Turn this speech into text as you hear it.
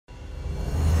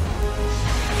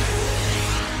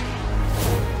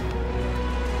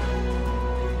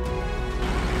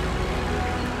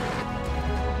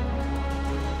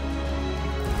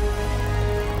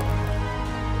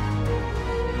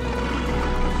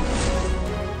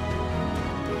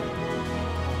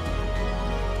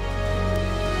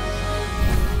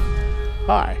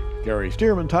Hi, Gary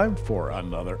Stearman. Time for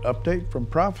another update from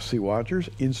Prophecy Watchers.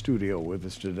 In studio with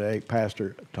us today,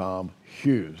 Pastor Tom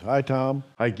Hughes. Hi, Tom.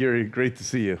 Hi, Gary. Great to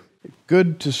see you.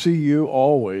 Good to see you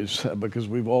always, because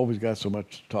we've always got so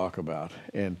much to talk about.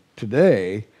 And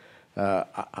today,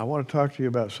 I want to talk to you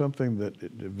about something that is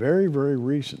very, very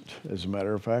recent. As a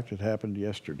matter of fact, it happened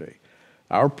yesterday.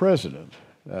 Our president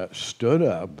stood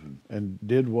up and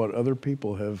did what other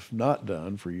people have not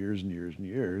done for years and years and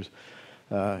years.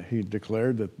 He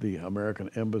declared that the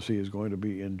American embassy is going to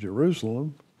be in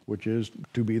Jerusalem, which is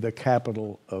to be the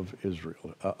capital of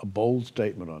Israel. A bold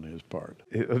statement on his part.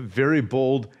 Very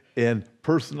bold, and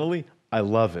personally, I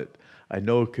love it. I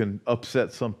know it can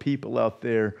upset some people out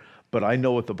there, but I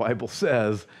know what the Bible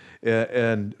says,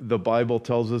 and the Bible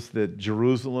tells us that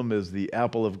Jerusalem is the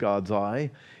apple of God's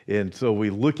eye, and so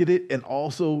we look at it, and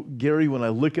also, Gary, when I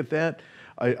look at that,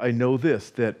 I know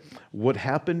this, that what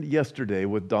happened yesterday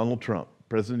with Donald Trump,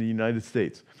 President of the United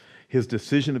States, his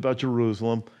decision about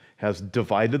Jerusalem has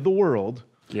divided the world.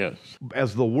 Yes.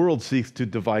 As the world seeks to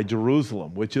divide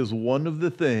Jerusalem, which is one of the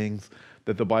things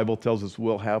that the Bible tells us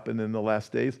will happen in the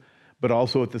last days. But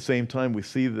also at the same time, we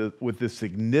see that with this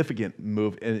significant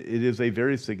move, and it is a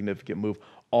very significant move,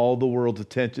 all the world's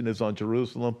attention is on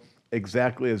Jerusalem,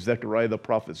 exactly as Zechariah the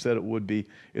prophet said it would be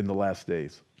in the last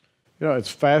days. You know,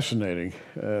 it's fascinating.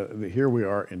 Here we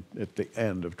are at the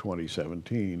end of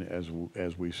 2017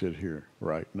 as we sit here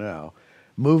right now,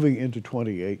 moving into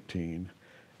 2018.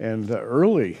 And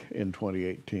early in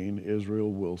 2018,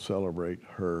 Israel will celebrate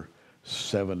her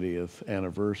 70th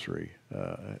anniversary,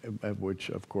 which,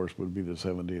 of course, would be the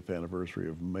 70th anniversary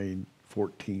of May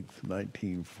 14th,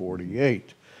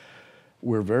 1948.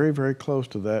 We're very, very close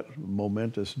to that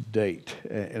momentous date,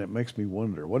 and it makes me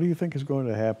wonder, what do you think is going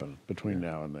to happen between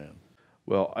now and then?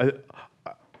 Well,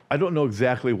 I don't know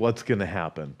exactly what's going to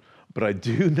happen, but I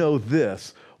do know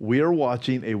this. We are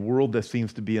watching a world that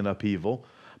seems to be in upheaval,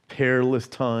 perilous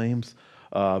times.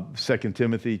 2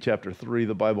 Timothy chapter 3,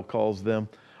 the Bible calls them.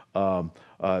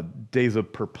 Days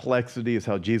of perplexity is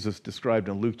how Jesus described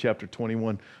in Luke chapter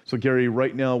 21. So, Gary,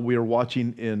 right now we are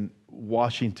watching in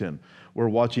Washington. We're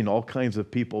watching all kinds of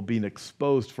people being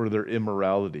exposed for their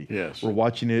immorality. Yes. We're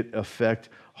watching it affect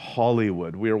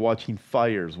Hollywood. We are watching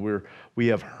fires. We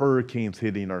have hurricanes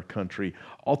hitting our country.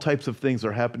 All types of things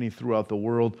are happening throughout the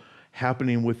world,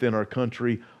 happening within our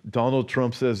country. Donald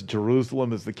Trump says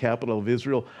Jerusalem is the capital of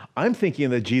Israel. I'm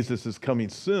thinking that Jesus is coming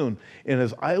soon. And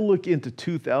as I look into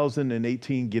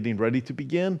 2018 getting ready to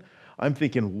begin, I'm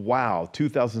thinking, wow,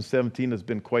 2017 has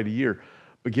been quite a year.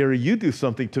 But Gary, you do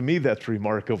something to me that's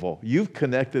remarkable. You've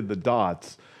connected the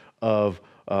dots of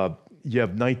you have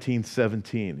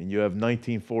 1917 and you have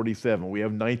 1947. We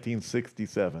have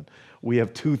 1967. We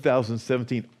have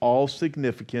 2017, all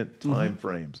significant time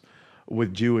frames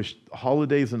with Jewish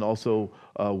holidays and also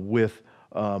with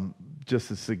just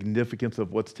the significance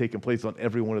of what's taken place on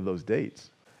every one of those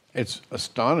dates. It's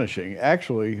astonishing.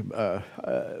 Actually,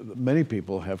 many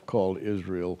people have called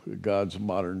Israel God's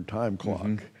modern time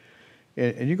clock.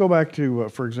 And you go back to,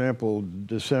 for example,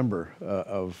 December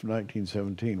of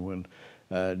 1917, when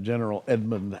General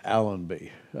Edmund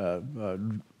Allenby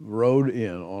rode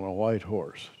in on a white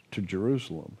horse to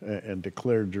Jerusalem and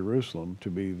declared Jerusalem to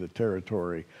be the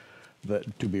territory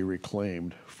to be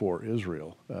reclaimed for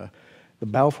Israel. The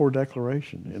Balfour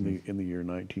Declaration in the year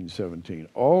 1917.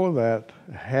 All of that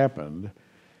happened,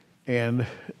 and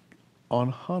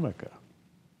on Hanukkah.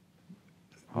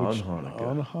 On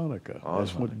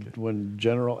Hanukkah. When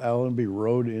General Allenby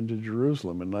rode into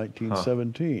Jerusalem in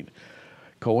 1917.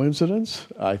 Coincidence?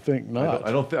 I think not.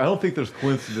 I don't think there's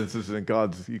coincidences in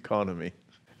God's economy.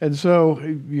 And so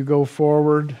you go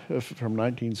forward from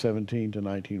 1917 to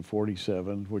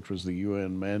 1947, which was the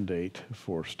UN mandate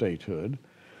for statehood,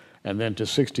 and then to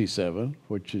 67,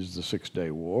 which is the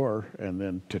Six-Day War, and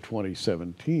then to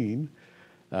 2017.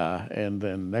 And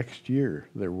then next year,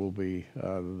 there will be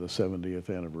the 70th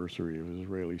anniversary of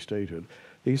Israeli statehood.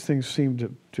 These things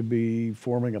seem to be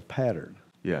forming a pattern.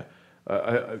 Yeah.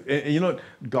 And you know,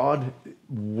 God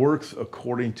works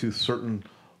according to certain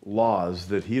laws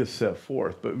that he has set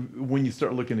forth. But when you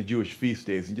start looking at Jewish feast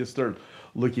days and just start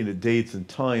looking at dates and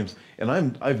times, and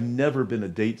I've never been a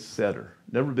date setter.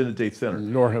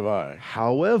 Nor have I.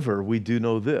 However, we do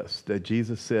know this, that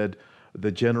Jesus said,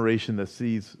 the generation that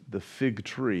sees the fig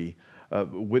tree,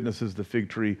 witnesses the fig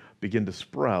tree begin to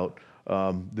sprout,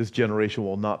 this generation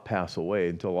will not pass away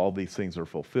until all these things are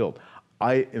fulfilled.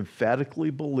 I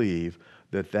emphatically believe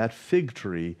that fig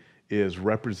tree is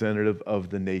representative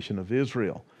of the nation of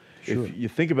Israel. Sure. If you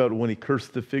think about when he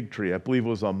cursed the fig tree, I believe it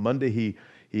was on Monday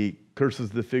he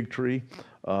curses the fig tree.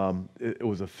 It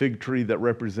was a fig tree that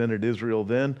represented Israel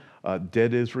then,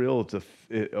 dead Israel.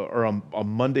 On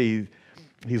Monday,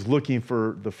 he's looking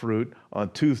for the fruit. On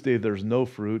Tuesday, there's no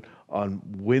fruit. On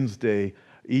Wednesday,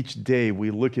 each day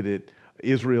we look at it,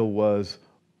 Israel was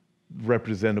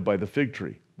represented by the fig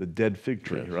tree, the dead fig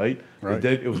tree, Yes. right? Right.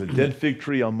 It was a dead fig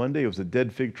tree on Monday. It was a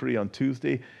dead fig tree on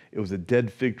Tuesday. It was a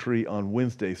dead fig tree on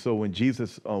Wednesday. So when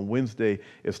Jesus on Wednesday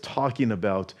is talking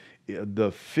about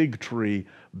the fig tree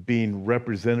being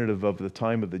representative of the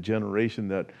time of the generation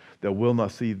that will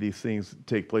not see these things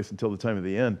take place until the time of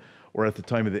the end, or at the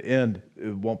time of the end,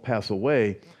 it won't pass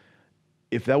away.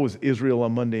 If that was Israel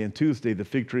on Monday and Tuesday, the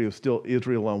fig tree was still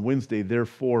Israel on Wednesday.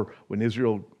 Therefore, when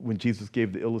Jesus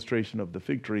gave the illustration of the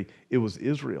fig tree, it was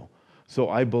Israel. So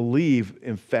I believe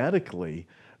emphatically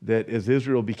that as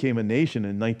Israel became a nation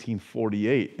in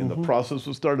 1948, and the process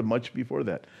was started much before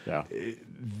that, Yeah.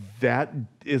 that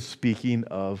is speaking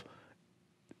of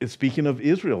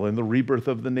Israel and the rebirth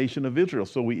of the nation of Israel.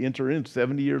 So we enter in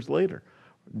 70 years later.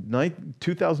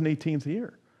 2018's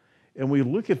here. And we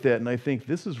look at that and I think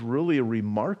this is really a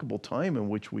remarkable time in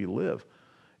which we live.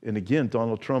 And again,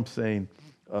 Donald Trump saying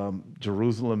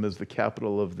Jerusalem is the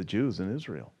capital of the Jews in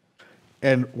Israel.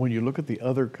 And when you look at the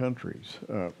other countries,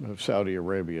 Saudi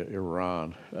Arabia,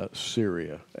 Iran,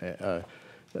 Syria,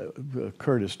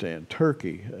 Kurdistan,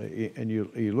 Turkey, and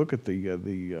you look at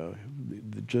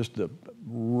just the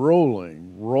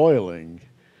roiling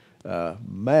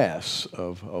mass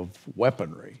of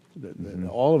weaponry,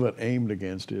 all of it aimed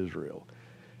against Israel.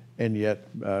 And yet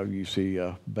you see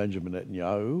Benjamin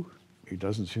Netanyahu, he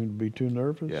doesn't seem to be too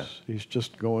nervous. Yeah. He's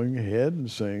just going ahead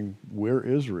and saying, we're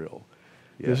Israel.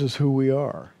 Yeah. This is who we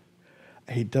are.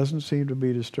 He doesn't seem to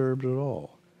be disturbed at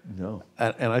all. No.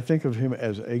 And I think of him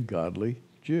as a godly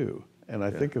Jew. And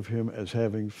I think of him as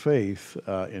having faith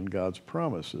in God's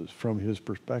promises from his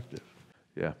perspective.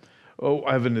 Yeah. Oh,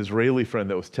 I have an Israeli friend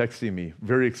that was texting me,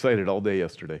 very excited all day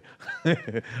yesterday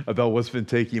about what's been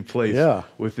taking place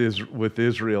with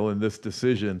Israel and this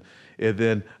decision. And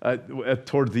then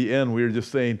toward the end, we were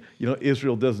just saying,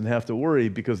 Israel doesn't have to worry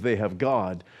because they have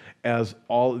God. As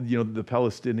all, the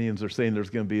Palestinians are saying there's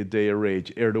going to be a day of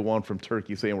rage. Erdogan from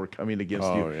Turkey saying we're coming against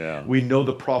you. Yeah. We know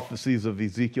the prophecies of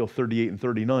Ezekiel 38 and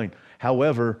 39.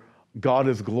 However, God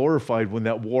is glorified when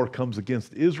that war comes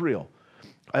against Israel.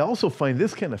 I also find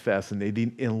this kind of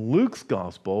fascinating. In Luke's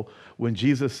gospel, when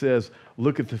Jesus says,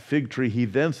 look at the fig tree, he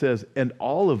then says, and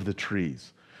all of the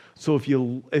trees. So if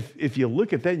you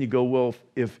look at that and you go, well,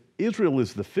 if Israel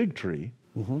is the fig tree,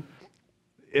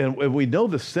 and we know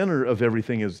the center of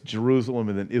everything is Jerusalem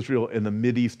and then Israel and the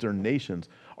Mideastern nations,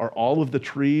 are all of the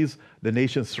trees, the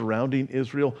nations surrounding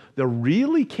Israel, that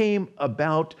really came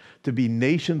about to be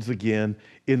nations again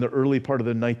in the early part of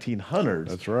the 1900s.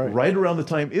 That's right. Right around the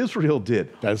time Israel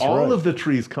did. That's all right. of the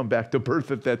trees come back to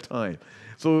birth at that time.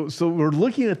 So we're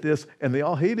looking at this, and they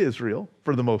all hate Israel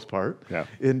for the most part. Yeah.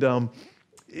 And Gary,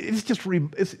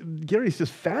 it's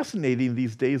just fascinating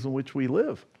these days in which we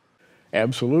live.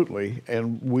 Absolutely.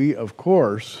 And we, of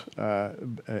course,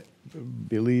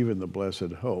 believe in the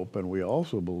blessed hope, and we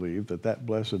also believe that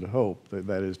blessed hope,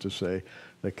 that is to say,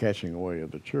 the catching away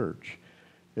of the church,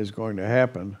 is going to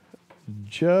happen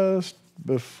just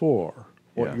before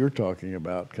what you're talking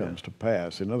about comes to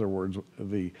pass. In other words,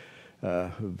 the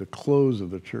close of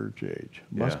the church age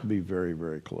must be very,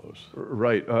 very close.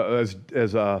 Right. As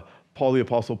Paul the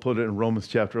Apostle put it in Romans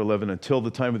chapter 11, until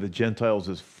the time of the Gentiles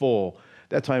is full,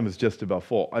 that time is just about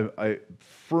full. I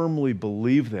firmly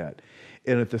believe that.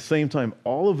 And at the same time,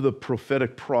 all of the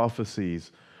prophetic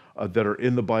prophecies that are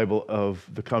in the Bible of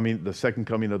the second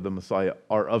coming of the Messiah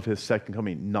are of his second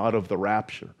coming, not of the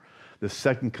rapture. The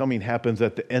second coming happens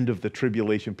at the end of the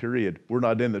tribulation period. We're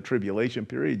not in the tribulation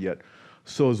period yet.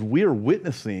 So as we're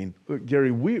witnessing,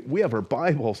 Gary, we have our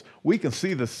Bibles. We can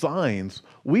see the signs.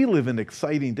 We live in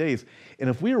exciting days. And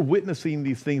if we are witnessing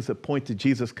these things that point to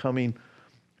Jesus coming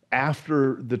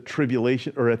after the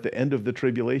tribulation or at the end of the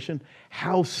tribulation,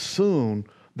 how soon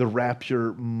the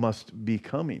rapture must be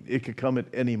coming. It could come at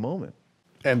any moment.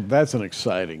 And that's an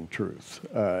exciting truth.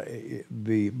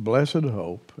 The blessed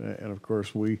hope, and of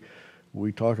course we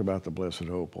talk about the blessed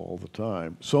hope all the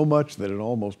time, so much that it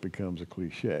almost becomes a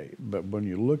cliche. But when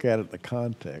you look at it in the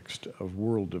context of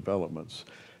world developments,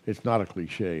 it's not a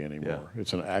cliche anymore.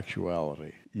 It's an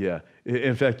actuality. Yeah.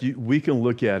 In fact, we can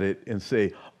look at it and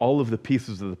say all of the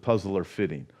pieces of the puzzle are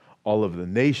fitting. All of the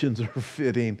nations are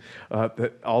fitting.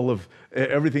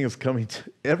 Everything is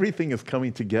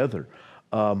coming together.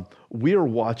 We are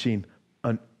watching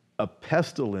a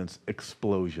pestilence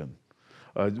explosion.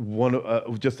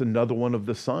 Just another one of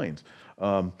the signs.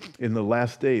 In the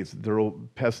last days,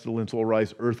 pestilence will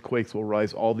rise, earthquakes will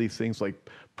rise, all these things like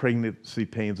pregnancy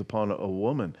pains upon a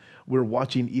woman. We're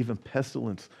watching even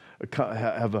pestilence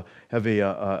have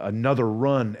another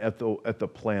run at the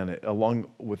planet, along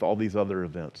with all these other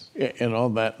events. And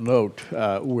on that note,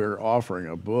 we're offering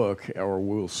a book, or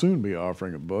we'll soon be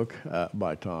offering a book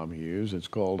by Tom Hughes. It's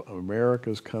called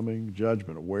America's Coming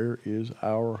Judgment. Where is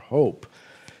our hope?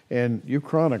 And you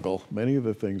chronicle many of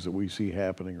the things that we see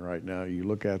happening right now. You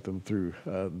look at them through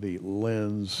the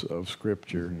lens of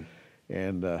Scripture,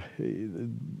 and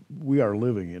we are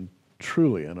living in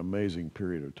truly an amazing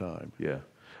period of time. Yeah.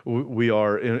 We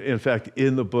are, in fact,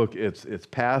 in the book, it's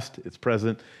past, it's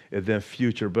present, and then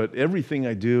future. But everything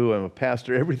I do, I'm a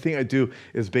pastor, everything I do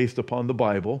is based upon the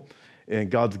Bible. And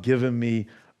God's given me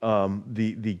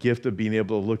the gift of being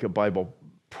able to look at Bible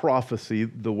prophecy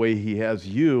the way He has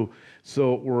you.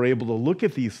 So we're able to look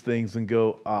at these things and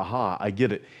go, aha, I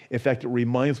get it. In fact, it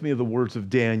reminds me of the words of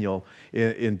Daniel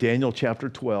in Daniel chapter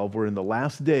 12, where in the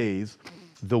last days,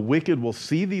 the wicked will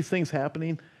see these things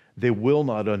happening, they will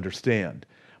not understand.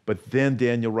 But then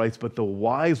Daniel writes, but the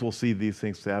wise will see these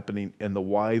things happening, and the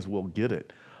wise will get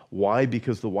it. Why?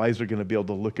 Because the wise are going to be able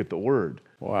to look at the Word.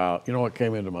 Wow. You know what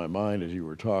came into my mind as you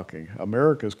were talking?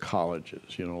 America's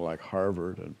colleges, like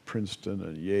Harvard and Princeton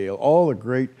and Yale, all the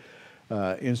great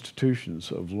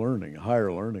institutions of learning,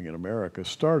 higher learning in America,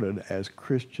 started as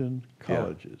Christian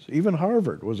colleges. Yeah. Even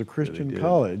Harvard was a Christian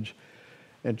college,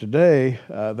 and today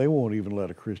they won't even let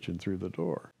a Christian through the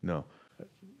door. No.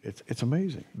 It's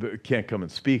amazing. Can't come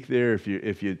and speak there.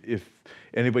 If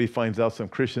anybody finds out some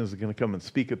Christians are going to come and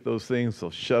speak at those things,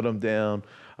 they'll shut them down.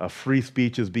 Free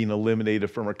speech is being eliminated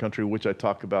from our country, which I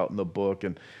talk about in the book.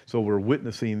 And so we're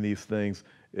witnessing these things.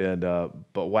 And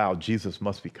but wow, Jesus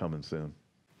must be coming soon.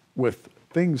 With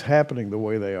things happening the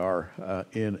way they are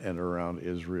in and around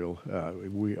Israel,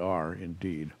 we are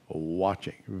indeed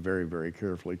watching very, very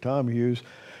carefully. Tom Hughes,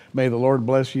 may the Lord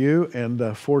bless you and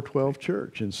 412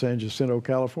 Church in San Jacinto,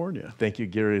 California. Thank you,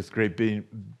 Gary. It's great being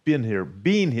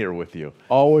here with you.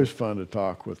 Always fun to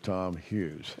talk with Tom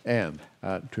Hughes. And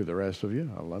to the rest of you,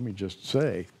 let me just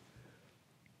say,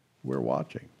 we're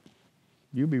watching.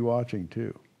 You be watching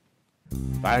too.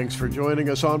 Thanks for joining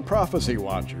us on Prophecy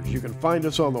Watchers. You can find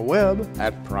us on the web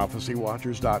at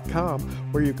prophecywatchers.com,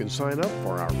 where you can sign up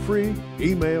for our free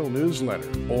email newsletter,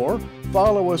 or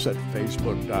follow us at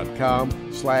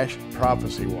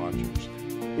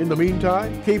facebook.com/prophecywatchers. In the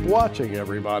meantime, keep watching,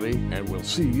 everybody, and we'll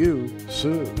see you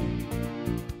soon.